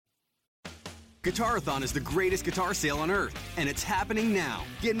Guitarathon is the greatest guitar sale on earth, and it's happening now.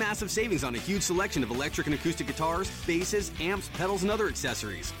 Get massive savings on a huge selection of electric and acoustic guitars, basses, amps, pedals, and other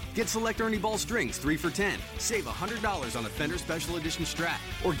accessories. Get select Ernie Ball strings 3 for $10. Save $100 on a Fender Special Edition Strat,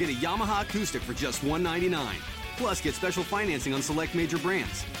 or get a Yamaha acoustic for just $199. Plus, get special financing on select major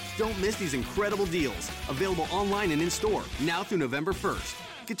brands. Don't miss these incredible deals. Available online and in-store, now through November 1st.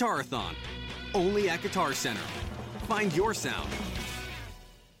 Guitarathon, only at Guitar Center. Find your sound.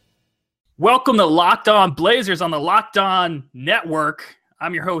 Welcome to Locked On Blazers on the Locked On Network.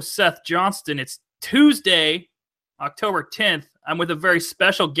 I'm your host, Seth Johnston. It's Tuesday, October 10th. I'm with a very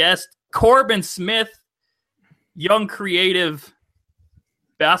special guest, Corbin Smith, young, creative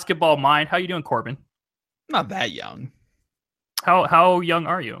basketball mind. How you doing, Corbin? Not that young. How young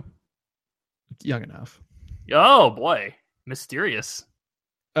are you? Young enough. Oh, boy. Mysterious.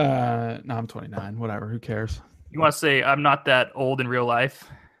 No, I'm 29. Whatever. Who cares? You want to say I'm not that old in real life?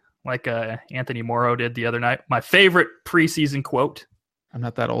 Like Anthony Morrow did the other night. My favorite preseason quote. I'm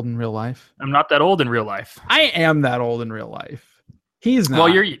not that old in real life. I'm not that old in real life. I am that old in real life. He's not. Well,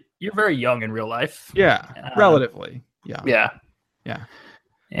 you're very young in real life. Yeah, relatively. Yeah. Yeah.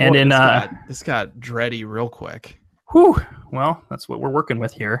 And this got dready real quick. Whew. Well, that's what we're working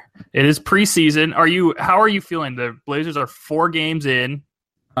with here. It is preseason. How are you feeling? The Blazers are 4 games in.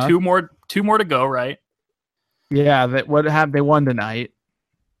 Two more to go, right? Yeah, they won tonight.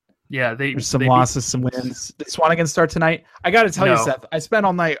 Yeah, there's some losses, some wins. Did Swanigan start tonight? I got to tell you, Seth, I spent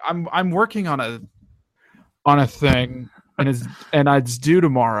all night. I'm working on a thing, and it's due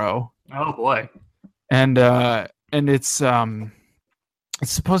tomorrow. Oh boy! And it's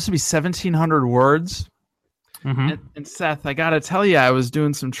supposed to be 1,700 words. Mm-hmm. And Seth, I got to tell you, I was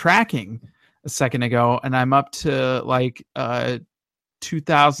doing some tracking a second ago, and I'm up to like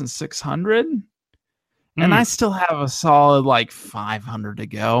 2,600, and I still have a solid like 500 to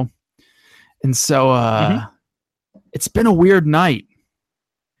go. And so it's been a weird night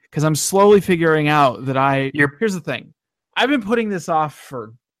because I'm slowly figuring out that here's the thing. I've been putting this off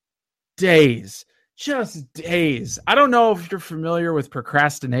for days, just days. I don't know if you're familiar with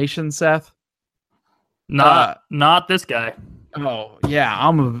procrastination, Seth. Not this guy. Oh yeah.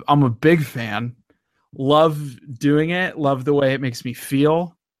 I'm a big fan. Love doing it. Love the way it makes me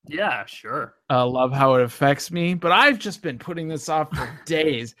feel. Yeah, sure. Love how it affects me, but I've just been putting this off for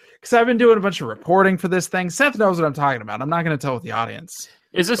days because I've been doing a bunch of reporting for this thing. Seth knows what I'm talking about. I'm not going to tell the audience.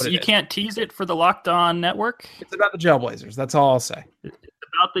 Is this you can't tease it for the Locked On Network? It's about the Jailblazers. That's all I'll say. It's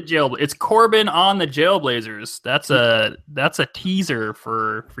about the It's Corbin on the Jailblazers. That's a teaser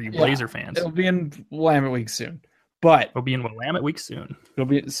for you Blazer fans. It'll be in Willamette Week soon. But it'll be in Willamette Week soon. It'll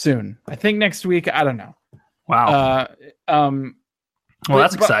be soon. I think next week. I don't know. Wow. Well,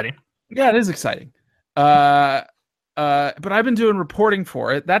 that's exciting. Yeah, it is exciting. But I've been doing reporting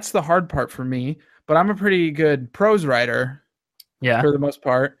for it. That's the hard part for me. But I'm a pretty good prose writer. Yeah. For the most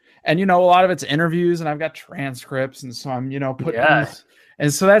part. And, a lot of it's interviews, and I've got transcripts. And so I'm, putting these,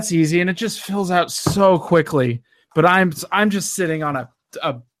 and so that's easy. And it just fills out so quickly. But I'm just sitting on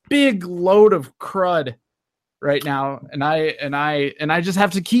a big load of crud right now. And I just have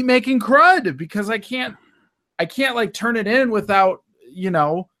to keep making crud because I can't like turn it in without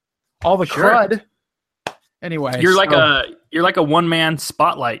all the crud. Anyway, you're like a one-man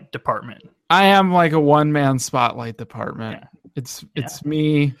spotlight department. I am like a one-man spotlight department. Yeah. It's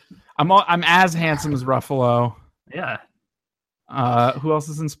me. I'm as handsome as Ruffalo. Yeah. Who else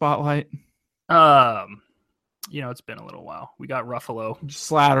is in spotlight? It's been a little while. We got Ruffalo,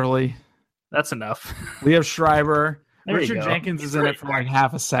 Slatterly. That's enough. Liev Schreiber. Richard Jenkins is in it for like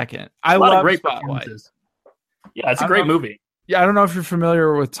half a second. I love great Spotlight. Yeah, it's a great movie. Yeah, I don't know if you're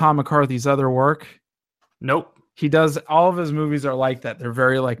familiar with Tom McCarthy's other work. Nope. He does, all of his movies are like that. They're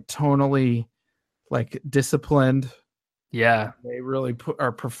very like tonally like disciplined. Yeah. They really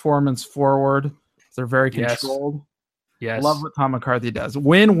are performance forward. They're very controlled. Yes. Love what Tom McCarthy does.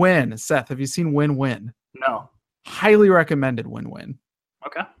 Win-Win. Seth, have you seen Win-Win? No. Highly recommended Win-Win.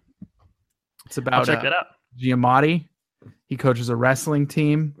 Okay. It's about I'll check that out. Giamatti. He coaches a wrestling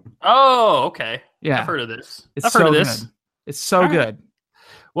team. Oh, okay. Yeah. I've heard of this. It's so good.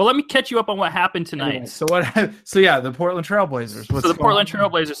 Well, let me catch you up on what happened tonight. Anyway, the Portland Trailblazers. Portland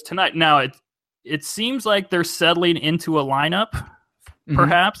Trailblazers tonight. Now, it seems like they're settling into a lineup,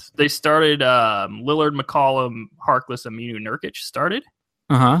 perhaps. Mm-hmm. They started Lillard, McCollum, Harkless, Aminu, Nurkic started.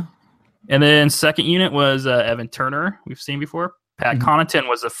 Uh-huh. And then second unit was Evan Turner, we've seen before. Pat Connaughton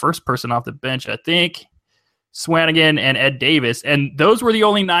was the first person off the bench, I think. Swanigan and Ed Davis. And those were the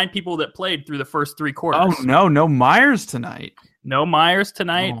only 9 people that played through the first 3 quarters. Oh, no Myers tonight. No Myers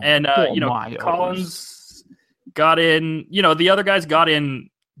tonight. Collins got in, the other guys got in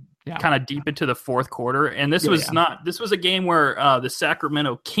kind of deep into the fourth quarter. And this was a game where the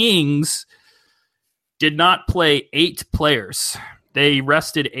Sacramento Kings did not play 8 players. They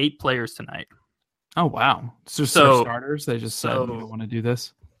rested 8 players tonight. Oh, wow. So starters, they just said, we don't want to do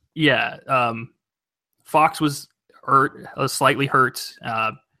this. Yeah. Fox was hurt, slightly hurt.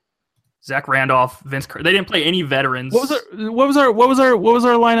 Zach Randolph, Vince Carter. They didn't play any veterans. What was our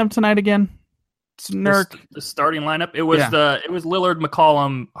lineup tonight again? It's Nurk. The starting lineup. It was Lillard,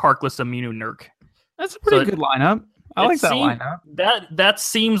 McCollum, Harkless, Aminu, Nurk. That's a pretty good lineup. I like that lineup. That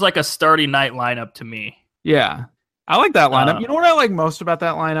seems like a starting night lineup to me. Yeah. I like that lineup. You know what I like most about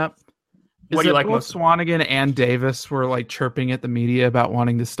that lineup? What do you like both most? Swanigan and Davis were like chirping at the media about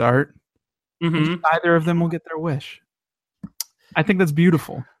wanting to start. Mm-hmm. Neither of them will get their wish. I think that's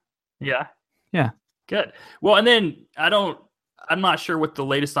beautiful. Yeah. Yeah. Good. Well, and then I'm not sure what the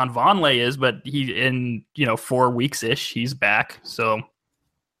latest on Vonleh is, but he in 4 weeks ish, he's back. So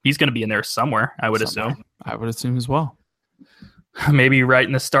he's going to be in there somewhere, I would assume. I would assume as well. Maybe right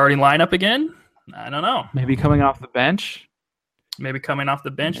in the starting lineup again. I don't know. Maybe coming off the bench. Maybe coming off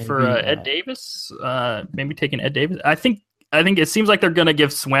the bench for Ed Davis. Maybe taking Ed Davis. I think it seems like they're going to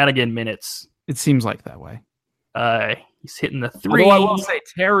give Swanigan minutes. It seems like that way. He's hitting the 3. Although I will say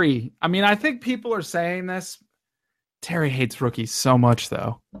Terry. I mean, I think people are saying this. Terry hates rookies so much,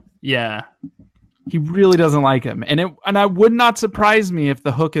 though. Yeah, he really doesn't like him, and I would not surprise me if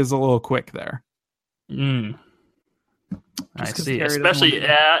the hook is a little quick there. I see, Terry especially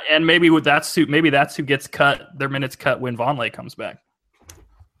and maybe with that suit, maybe that's who gets cut. Their minutes cut when Vonleh comes back.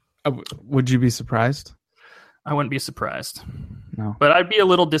 Would you be surprised? I wouldn't be surprised. No, but I'd be a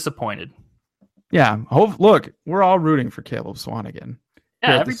little disappointed. Yeah. Look, we're all rooting for Caleb Swanigan.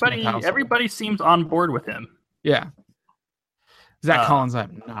 Yeah, everybody seems on board with him. Yeah. Zach Collins,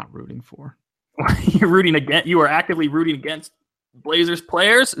 I'm not rooting for. You're rooting against. You are actively rooting against Blazers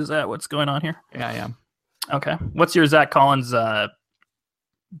players. Is that what's going on here? Yeah, I am. Okay. What's your Zach Collins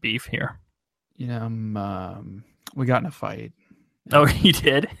beef here? We got in a fight. Oh, you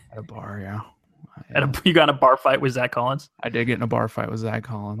did? At a bar, yeah. You got in a bar fight with Zach Collins? I did get in a bar fight with Zach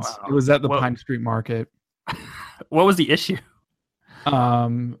Collins. Wow. It was at the Pine Street Market. What was the issue?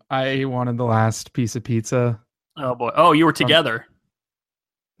 I wanted the last piece of pizza. Oh boy! Oh, you were together.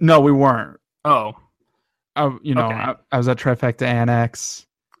 No, we weren't. Oh, okay. I was at Trifecta Annex.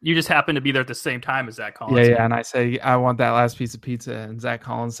 You just happened to be there at the same time as Zach Collins. Yeah. And I said, I want that last piece of pizza. And Zach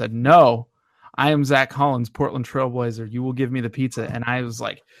Collins said, no, I am Zach Collins, Portland Trailblazer. You will give me the pizza. And I was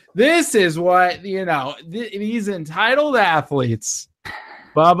like, this is what, these entitled athletes,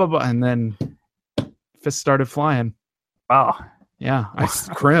 blah, blah, blah. And then fists started flying. Wow. Yeah.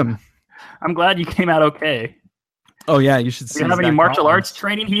 Crim. I'm glad you came out okay. Oh yeah, you should see. Do you have any martial arts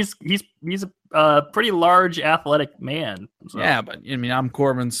training? He's a pretty large athletic man. So. Yeah, but I'm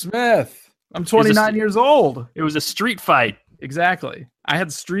Corbin Smith. I'm 29 years old. It was a street fight. Exactly. I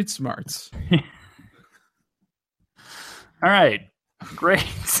had street smarts. All right.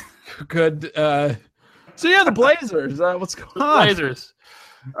 Great. Good. So yeah, the Blazers. What's going on? Blazers.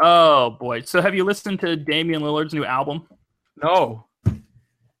 Oh boy. So have you listened to Damian Lillard's new album? No.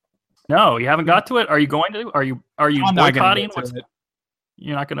 No, you haven't got to it. Are you going to? Are you boycotting?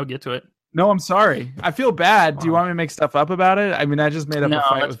 You're not going to get to it. No, I'm sorry. I feel bad. Do you want me to make stuff up about it? I mean, I just made up a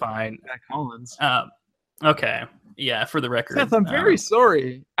fight with fine. Zach Collins. Okay. Yeah, for the record. Seth, I'm very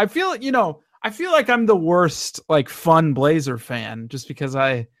sorry. I feel like I'm the worst fun Blazer fan just because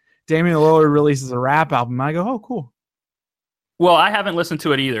Damian Lillard releases a rap album. I go, oh, cool. Well, I haven't listened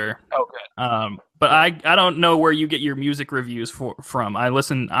to it either. Oh, good. But I don't know where you get your music reviews from.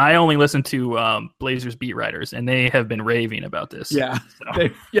 I only listen to Blazers beat writers, and they have been raving about this. Yeah, so.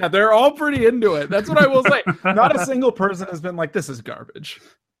 They're all pretty into it. That's what I will say. Not a single person has been like, "This is garbage."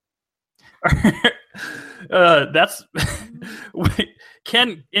 That's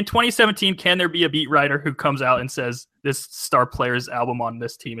in 2017. Can there be a beat writer who comes out and says this star player's album on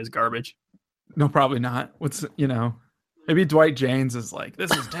this team is garbage? No, probably not. Maybe Dwight Jaynes is like,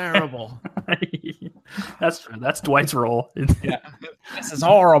 this is terrible. That's true. That's Dwight's role. Yeah. This is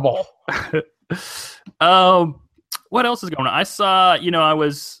horrible. What else is going on? I saw,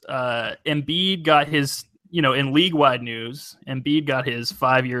 Embiid got his, in league-wide news, Embiid got his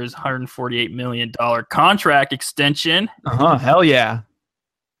 5 years, $148 million contract extension. Hell yeah.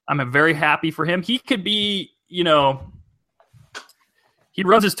 I'm very happy for him. He could be, he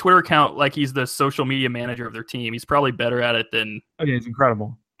runs his Twitter account like he's the social media manager of their team. He's probably better at it than he's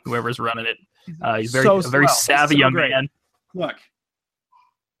incredible. Whoever's running it. He's a very savvy young man. Look,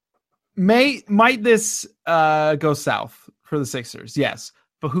 might this go south for the Sixers? Yes,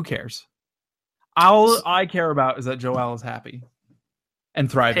 but who cares? All I care about is that Joel is happy.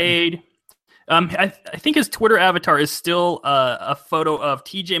 and thriving. Paid. I think his Twitter avatar is still a photo of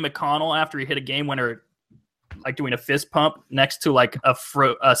TJ McConnell after he hit a game winner, like doing a fist pump next to like a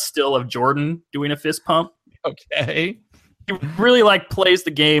still of Jordan doing a fist pump. Okay. He really like plays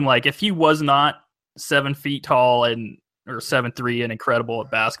the game like if he was not 7 feet tall or 7'3" and incredible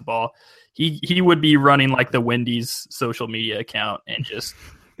at basketball, he would be running like the Wendy's social media account and just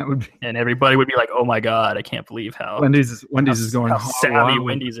and everybody would be like, "Oh my god, I can't believe how Wendy's is going how savvy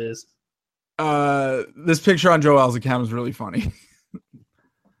Wendy's is." This picture on Joel's account is really funny.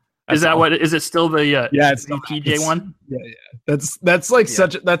 Is it still the it's the TJ one? Yeah. That's like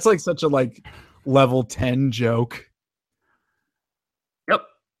such a like level 10 joke.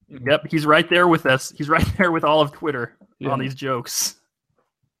 Yep. He's right there with us. He's right there with all of Twitter on these jokes.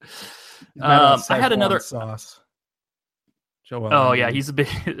 I had another sauce. Joel. Oh yeah, is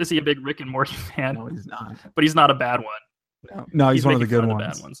he a big Rick and Morty fan? No, he's not. But he's not a bad one. No, he's one of the good ones.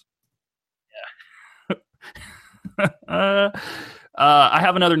 Bad ones. Yeah. I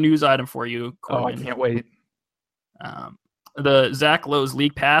have another news item for you, Corbin. I can't wait. The Zach Lowe's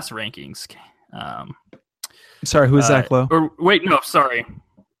league pass rankings. Sorry, who is Zach Lowe? League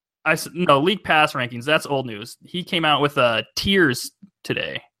pass rankings. That's old news. He came out with tiers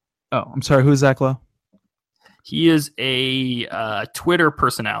today. Oh, I'm sorry. Who is Zach Lowe? He is a Twitter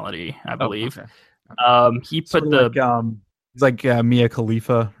personality, I believe. Okay. He put he's like Mia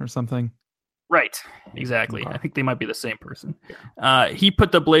Khalifa or something. Right, exactly. Okay. I think they might be the same person. He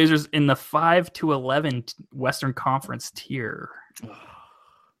put the Blazers in the 5 to 11 Western Conference tier.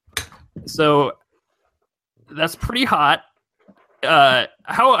 So that's pretty hot.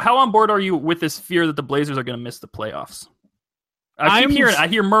 How on board are you with this fear that the Blazers are going to miss the playoffs? I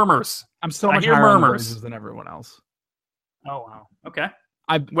hear murmurs. I'm so much higher on the Blazers than everyone else. Oh wow. Okay.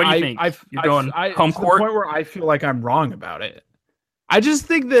 What do you think? You're going home court? To the point where I feel like I'm wrong about it. I just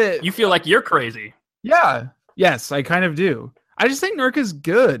think that you feel like you're crazy. Yeah. Yes, I kind of do. I just think Nurk is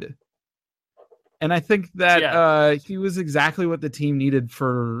good. And I think that he was exactly what the team needed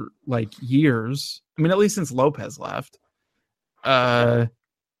for like years. I mean, at least since Lopez left.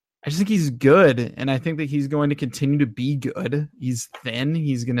 I just think he's good, and I think that he's going to continue to be good. He's thin.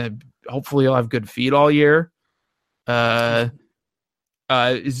 He's gonna hopefully he'll have good feet all year. It's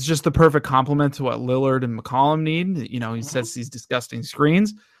just the perfect complement to what Lillard and McCollum need. You know, he sets these disgusting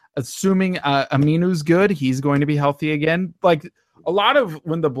screens. Assuming Aminu's good, he's going to be healthy again. Like a lot of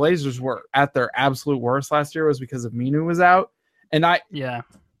when the Blazers were at their absolute worst last year was because Aminu was out, and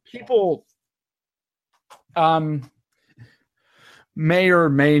people may or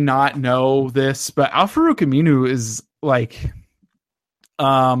may not know this, but Al-Farouq Aminu is like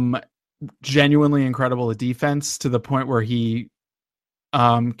genuinely incredible at defense to the point where he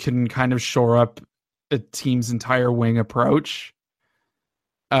can kind of shore up a team's entire wing approach.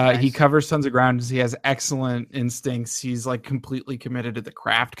 Nice. He covers tons of ground. He has excellent instincts. He's like completely committed to the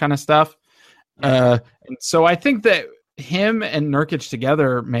craft kind of stuff. And so I think that him and Nurkic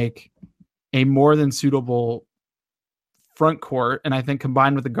together make a more than suitable front court. And I think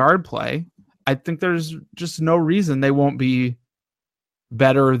combined with the guard play, I think there's just no reason they won't be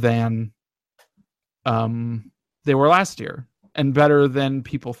better than they were last year and better than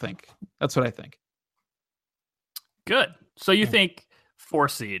people think. That's what I think. Good. So you think 4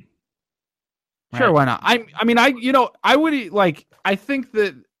 seed? Sure, right? Why not? I think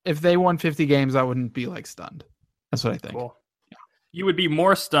that if they won 50 games, I wouldn't be like stunned. That's what I think. Cool. Yeah. You would be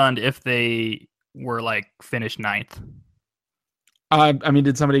more stunned if they were like finished 9th. I mean,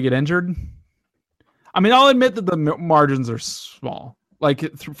 did somebody get injured? I mean, I'll admit that the margins are small,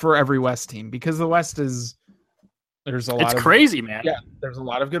 like for every West team, because the West is there's a lot. It's crazy, man. Yeah, there's a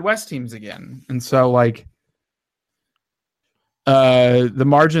lot of good West teams again, and so like the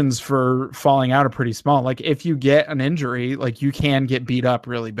margins for falling out are pretty small. Like if you get an injury, like you can get beat up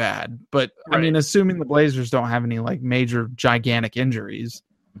really bad. But right. I mean, assuming the Blazers don't have any like major gigantic injuries,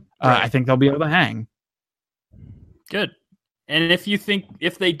 right. I think they'll be able to hang. Good. And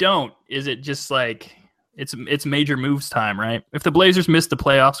if they don't, is it just like it's major moves time, right? If the Blazers miss the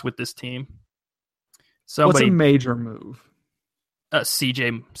playoffs with this team, what's a major move?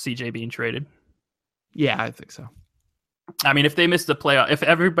 CJ being traded. Yeah, I think so. I mean, if they miss the playoff, if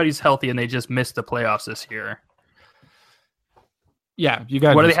everybody's healthy and they just miss the playoffs this year, yeah, you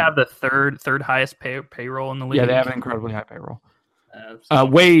got. What do they have? The third highest payroll in the league. Yeah, they have an incredibly high payroll.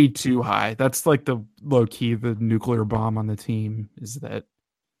 Way too high. That's like the low key, the nuclear bomb on the team is that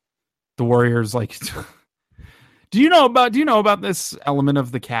the Warriors like. Do you know about this element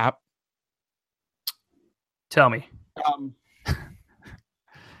of the cap? Tell me.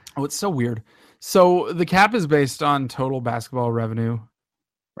 It's so weird. So the cap is based on total basketball revenue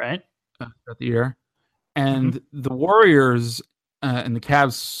right? Throughout the year, and the Warriors and the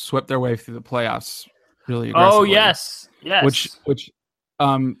Cavs swept their way through the playoffs really aggressively. Oh yes,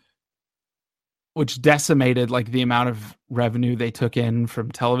 which decimated like the amount of revenue they took in from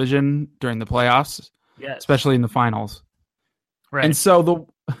television during the playoffs, especially in the finals. Right. And so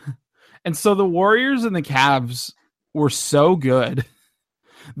the Warriors and the Cavs were so good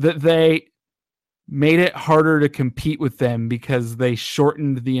that they made it harder to compete with them because they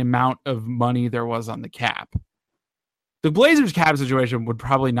shortened the amount of money there was on the cap. The Blazers cap situation would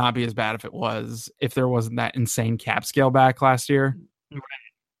probably not be as bad if there wasn't that insane cap scale back last year.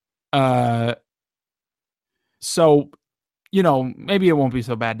 Right. So, maybe it won't be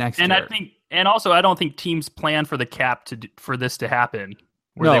so bad next year. I don't think teams plan for the cap for this to happen,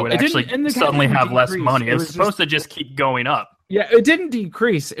 where they would actually suddenly have less money. It was supposed to just keep going up. Yeah, it didn't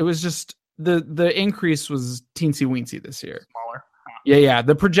decrease. It was just the increase was teensy weensy this year. Smaller. Yeah.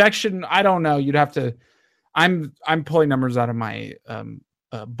 The projection, I don't know. You'd have to. I'm pulling numbers out of my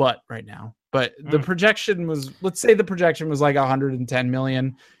butt right now, but the projection was. Let's say the projection was like 110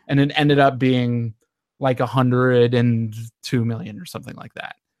 million, and it ended up being like 102 million or something like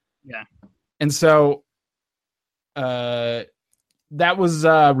that. Yeah. And so that was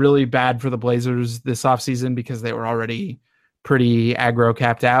really bad for the Blazers this offseason because they were already pretty aggro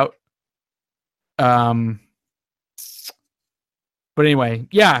capped out. But anyway,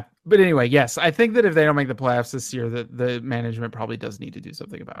 yes. I think that if they don't make the playoffs this year, the management probably does need to do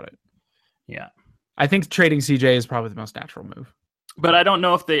something about it. Yeah. I think trading CJ is probably the most natural move. But I don't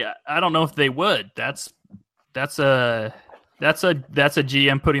know if they would. That's a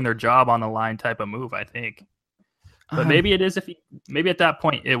GM putting their job on the line type of move, I think. But maybe it is maybe at that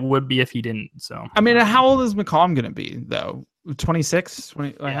point it would be if he didn't. So I mean, how old is McCollum going to be though? 26?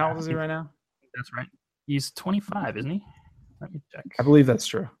 How old is he right now? That's right. He's 25, isn't he? Let me check. I believe that's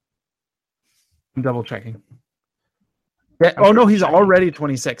true. I'm double checking. Yeah. Oh no, he's already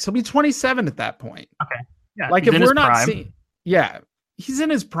 26. He'll be 27 at that point. Okay. Yeah. Like if we're not seeing, he's in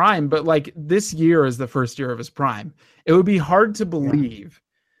his prime, but like this year is the first year of his prime. It would be hard to believe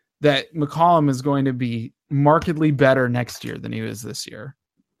that McCollum is going to be markedly better next year than he was this year.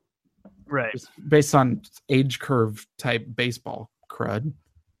 Right. Just based on age curve type baseball crud.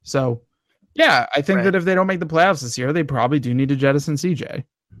 So, yeah, I think that if they don't make the playoffs this year, they probably do need to jettison CJ.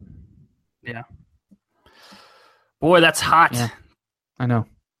 Yeah. Boy, that's hot. Yeah, I know.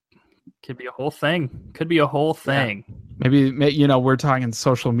 Could be a whole thing. Yeah. Maybe, we're talking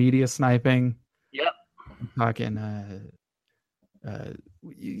social media sniping. Yep. I'm talking,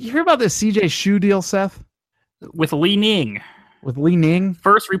 you hear about this CJ Shoe deal, Seth? With Li Ning.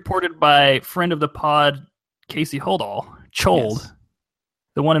 First reported by friend of the pod, Casey Holdall. Chold. Yes.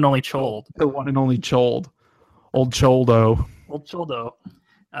 The one and only Chold. Old Choldo.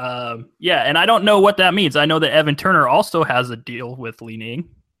 Yeah, and I don't know what that means. I know that Evan Turner also has a deal with Li Ning.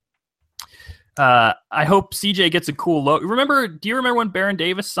 I hope CJ gets a cool look. Do you remember when Baron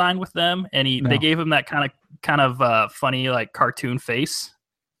Davis signed with them and they gave him that kind of funny like cartoon face?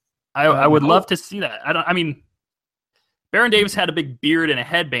 I would love to see that. Baron Davis had a big beard and a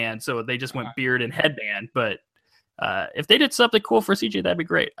headband, so they just went beard and headband. But if they did something cool for CJ, that'd be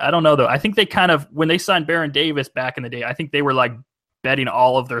great. I don't know though. I think they when they signed Baron Davis back in the day, I think they were like betting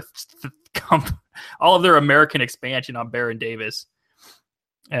all of their American expansion on Baron Davis.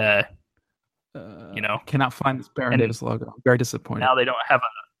 Cannot find this Baron Davis logo. I'm very disappointed. Now they don't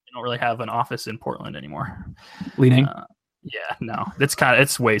really have an office in Portland anymore. Leaning. Yeah, no,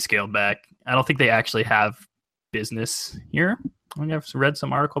 it's way scaled back. I don't think they actually have business here. I've read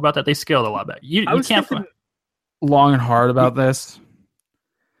some article about that. They scaled a lot back. You can't find long and hard about this.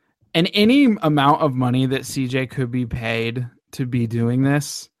 And any amount of money that CJ could be paid to be doing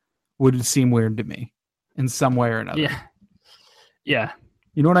this would seem weird to me in some way or another. Yeah.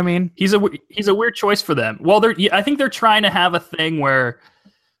 You know what I mean? He's a weird choice for them. Well, I think they're trying to have a thing where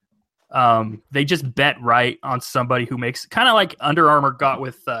they just bet right on somebody who makes kind of like Under Armour got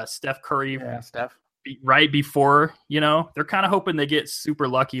with Steph Curry. Yeah, Steph. Right before, they're kind of hoping they get super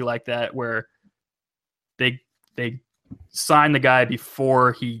lucky like that, where they sign the guy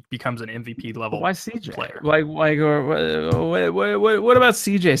before he becomes an MVP level. Why CJ? Player. Like what about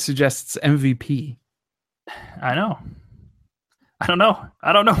CJ suggests MVP? I know. I don't know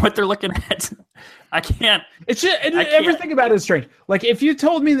what they're looking at. I can't. Everything about it is strange. Like if you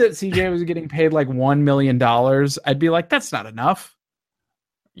told me that CJ was getting paid like $1 million, I'd be like, that's not enough.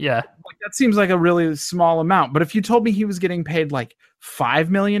 Yeah. Like that seems like a really small amount. But if you told me he was getting paid like $5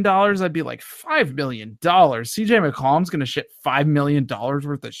 million, I'd be like, $5 million. CJ McCollum's going to ship $5 million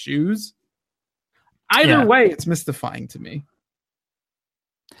worth of shoes. Either way, it's mystifying to me.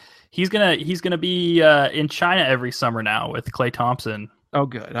 He's gonna be in China every summer now with Klay Thompson. Oh,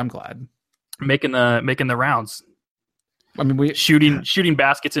 good. I'm glad. Making the rounds. I mean, we shooting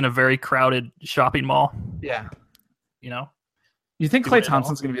baskets in a very crowded shopping mall. Yeah. You know. You think Klay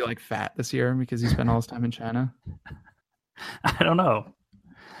Thompson's going to be like fat this year because he spent all his time in China? I don't know.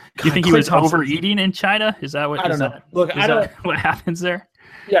 Do you think he was overeating in China? Is that what? I don't know. Look, I don't. What happens there?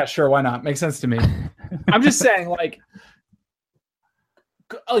 Yeah, sure. Why not? Makes sense to me. I'm just saying, like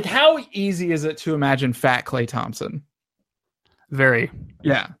how easy is it to imagine fat Klay Thompson? Very.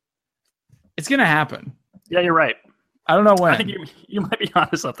 Yeah. It's going to happen. Yeah, you're right. I don't know when. I think you might be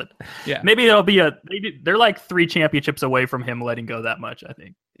onto something. Yeah. Maybe they're like 3 championships away from him letting go that much, I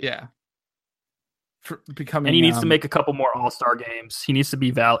think. Yeah. For becoming, and he needs to make a couple more All-Star games. He needs to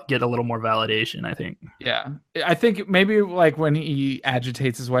be get a little more validation, I think. Yeah. I think maybe like when he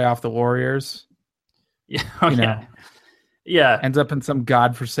agitates his way off the Warriors. Yeah. Yeah. Ends up in some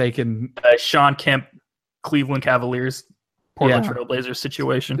godforsaken Sean Kemp, Cleveland Cavaliers, Portland Trailblazers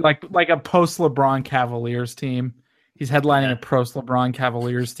situation. Like a post-LeBron Cavaliers team. He's headlining a post-LeBron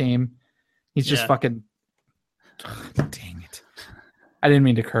Cavaliers team. He's just fucking... Dang it. I didn't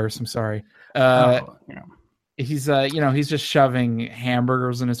mean to curse. I'm sorry. He's he's just shoving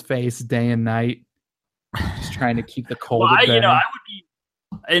hamburgers in his face day and night, just trying to keep the cold. I would be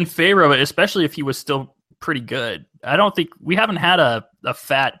in favor of it, especially if he was still pretty good. I don't think we haven't had a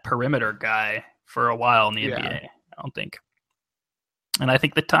fat perimeter guy for a while in the NBA. I don't think, and I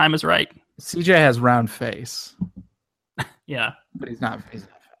think the time is right. CJ has round face. Yeah, but he's not fat.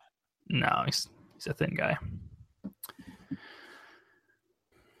 No, he's a thin guy.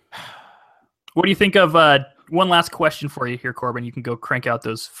 What do you think of one last question for you here, Corbin? You can go crank out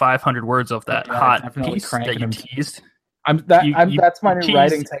those 500 words of that hot piece that you teased. That's my new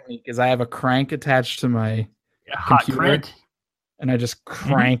writing technique is I have a crank attached to my computer, crank. And I just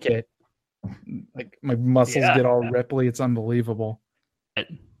crank it. Like my muscles get all ripply. It's unbelievable.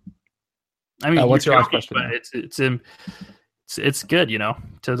 I mean, what's your last question? But it's good,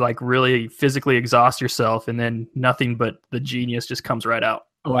 to like really physically exhaust yourself, and then nothing but the genius just comes right out.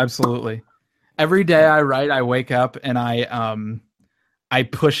 Oh, absolutely. Every day I write, I wake up and I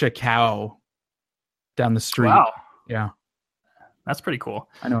push a cow down the street. Wow. Yeah. That's pretty cool.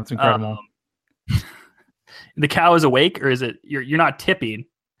 I know, it's incredible. The cow is awake, or is it you're not tipping?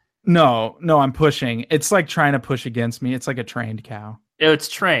 No, I'm pushing. It's like trying to push against me. It's like a trained cow. It's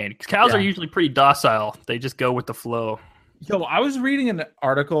trained. Cows are usually pretty docile. They just go with the flow. Yo, I was reading an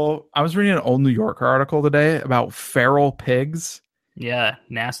article. I was reading an old New Yorker article today about feral pigs. Yeah,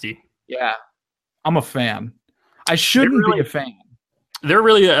 nasty. Yeah. I'm a fan. I shouldn't be a fan. They're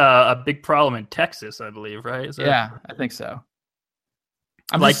really a big problem in Texas, I believe, right? Yeah, I think so.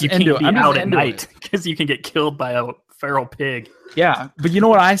 You can't be out at night because you can get killed by a feral pig. Yeah, but you know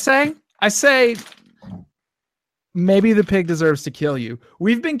what I say? I say maybe the pig deserves to kill you.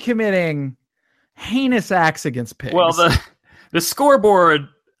 We've been committing heinous acts against pigs. Well, the scoreboard...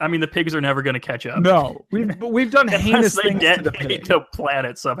 I mean, the pigs are never going to catch up. No, we've done heinous things to the pig. To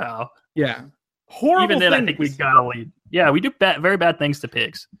planet somehow. Yeah. Horrible Even then, things. I think we got to lead. Yeah, we do very bad things to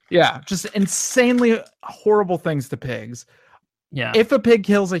pigs. Yeah, just insanely horrible things to pigs. Yeah. If a pig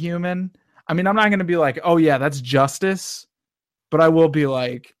kills a human, I mean, I'm not going to be like, oh, yeah, that's justice. But I will be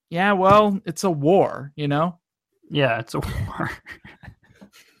like, yeah, well, it's a war, Yeah, it's a war.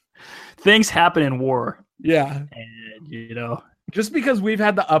 Things happen in war. Yeah. And, just because we've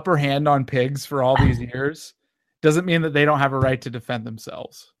had the upper hand on pigs for all these years doesn't mean that they don't have a right to defend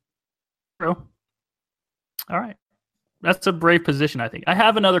themselves. True. All right. That's a brave position, I think. I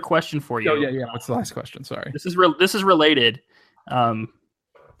have another question for you. Oh, yeah. What's the last question? Sorry. This is related. Damian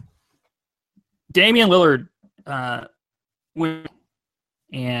Lillard,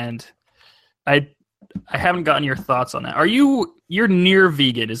 and I haven't gotten your thoughts on that. You're near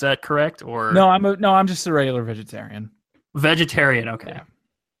vegan? Is that correct? Or no? I'm just a regular vegetarian. Vegetarian, okay. Yeah.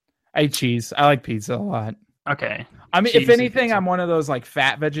 I eat cheese. I like pizza a lot. Okay. I mean, if anything, I'm one of those like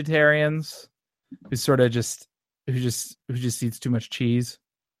fat vegetarians who sort of who just eats too much cheese.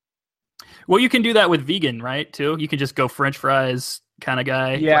 Well, you can do that with vegan, right? Too. You can just go French fries kind of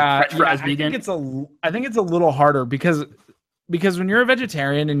guy. Yeah, like French fries vegan. I think it's a little harder because when you're a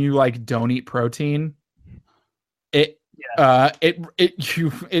vegetarian and you like don't eat protein, it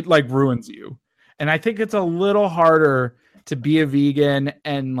like ruins you. And I think it's a little harder to be a vegan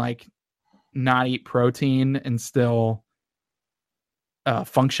and like not eat protein and still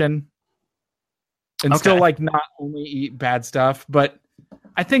function and still like not only eat bad stuff, but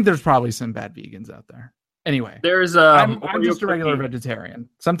I think there's probably some bad vegans out there. Anyway, there's I'm just a regular vegetarian.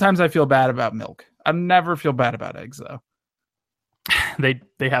 Sometimes I feel bad about milk. I never feel bad about eggs though. They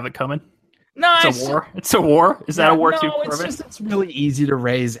have it coming. No, It's a war. It's a war. Is that a war too? No, it's really easy to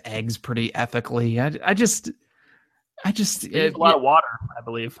raise eggs pretty ethically. I just a lot of water, I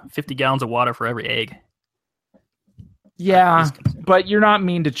believe. 50 gallons of water for every egg. Yeah, but you're not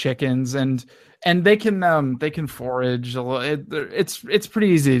mean to chickens, and they can forage a little. It's pretty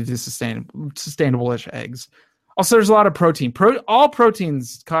easy to sustainable-ish eggs. Also, there's a lot of protein. All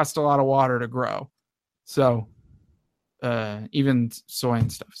proteins cost a lot of water to grow, so even soy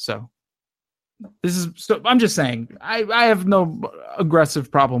and stuff. So I'm just saying, I have no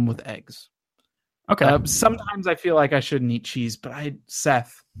aggressive problem with eggs. Okay. Sometimes I feel like I shouldn't eat cheese, but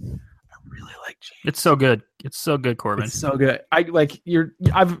Seth, I really like cheese. It's so good. It's so good, Corbin. It's so good.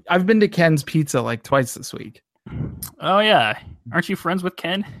 I've been to Ken's Pizza like twice this week. Oh yeah. Aren't you friends with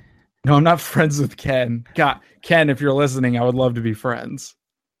Ken? No, I'm not friends with Ken. God, Ken, if you're listening, I would love to be friends.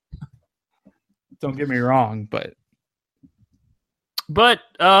 Don't get me wrong, but what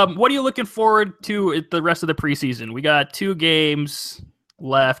are you looking forward to at the rest of the preseason? We got 2 games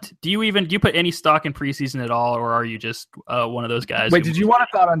left. Do you put any stock in preseason at all, or are you just one of those guys? Wait, did you want a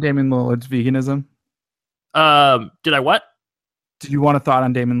thought on Damian Lillard's veganism? Did I what? Did you want a thought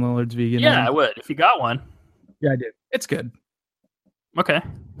on Damian Lillard's veganism? Yeah, I would. If you got one. Yeah, I did. It's good. Okay.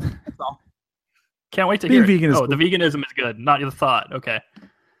 That's all. Can't wait to hear vegan it. cool. The veganism is good, not the thought. Okay.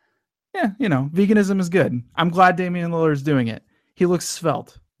 Yeah, veganism is good. I'm glad Damian Lillard's doing it. He looks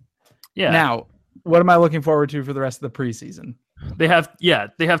svelte. Yeah. Now, what am I looking forward to for the rest of the preseason? They have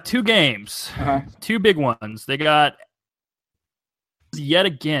 2 games, 2 big ones. They got yet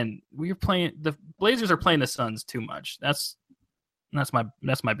again. The Blazers are playing the Suns too much. That's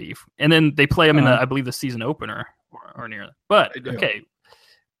my beef. And then they play them in I believe the season opener or near. But okay,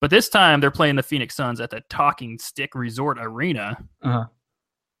 but this time they're playing the Phoenix Suns at the Talking Stick Resort Arena.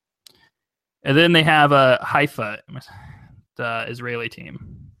 And then they have Haifa, the Israeli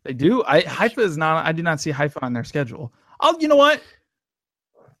team. They do. Haifa is not. I did not see Haifa on their schedule. Oh, you know what?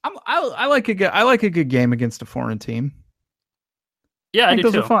 I like a good game against a foreign team. Yeah, I do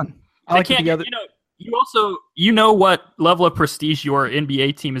those too. are fun. I like it together. You also what level of prestige your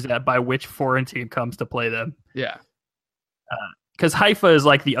NBA team is at by which foreign team comes to play them. Yeah, because Haifa is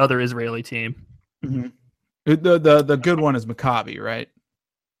like the other Israeli team. Mm-hmm. The good one is Maccabi, right?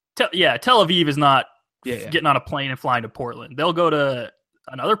 Tel Aviv is not getting on a plane and flying to Portland. They'll go to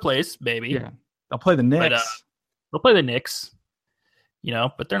another place, maybe. Yeah, they'll play the Knicks. But, they'll play the Knicks,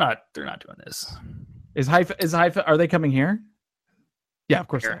 but they're not doing this. Is Haifa? Are they coming here? Yeah, of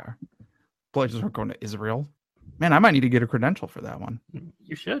course they are. Blazers aren't going to Israel. Man, I might need to get a credential for that one.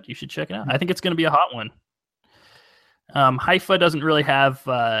 You should check it out. I think it's going to be a hot one. Haifa doesn't really have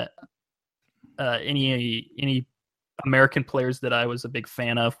any American players that I was a big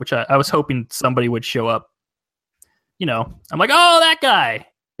fan of, which I was hoping somebody would show up. I'm like, oh, that guy.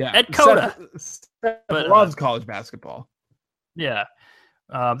 Yeah, Ed Cota. Seth loves college basketball. Yeah.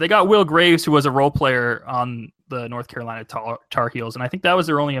 They got Will Graves, who was a role player on the North Carolina Tar Heels, and I think that was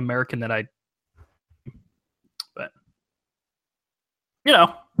their only American that I. But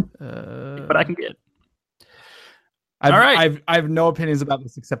but I can get. All right. I have no opinions about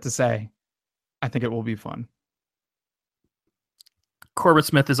this except to say, I think it will be fun. Corbin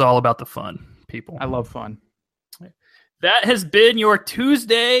Smith is all about the fun, people. I love fun. That has been your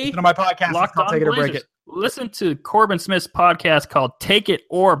Tuesday. Listen to my podcast. Locked on Take it or Blazers. break it. Listen to Corbin Smith's podcast called Take It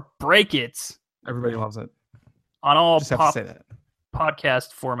or Break It. Everybody loves it. On all Just have to say that.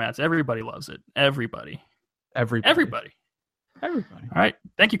 Podcast formats. Everybody loves it. Everybody. All right.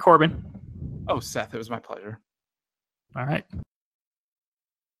 Thank you, Corbin. Oh, Seth, it was my pleasure. All right.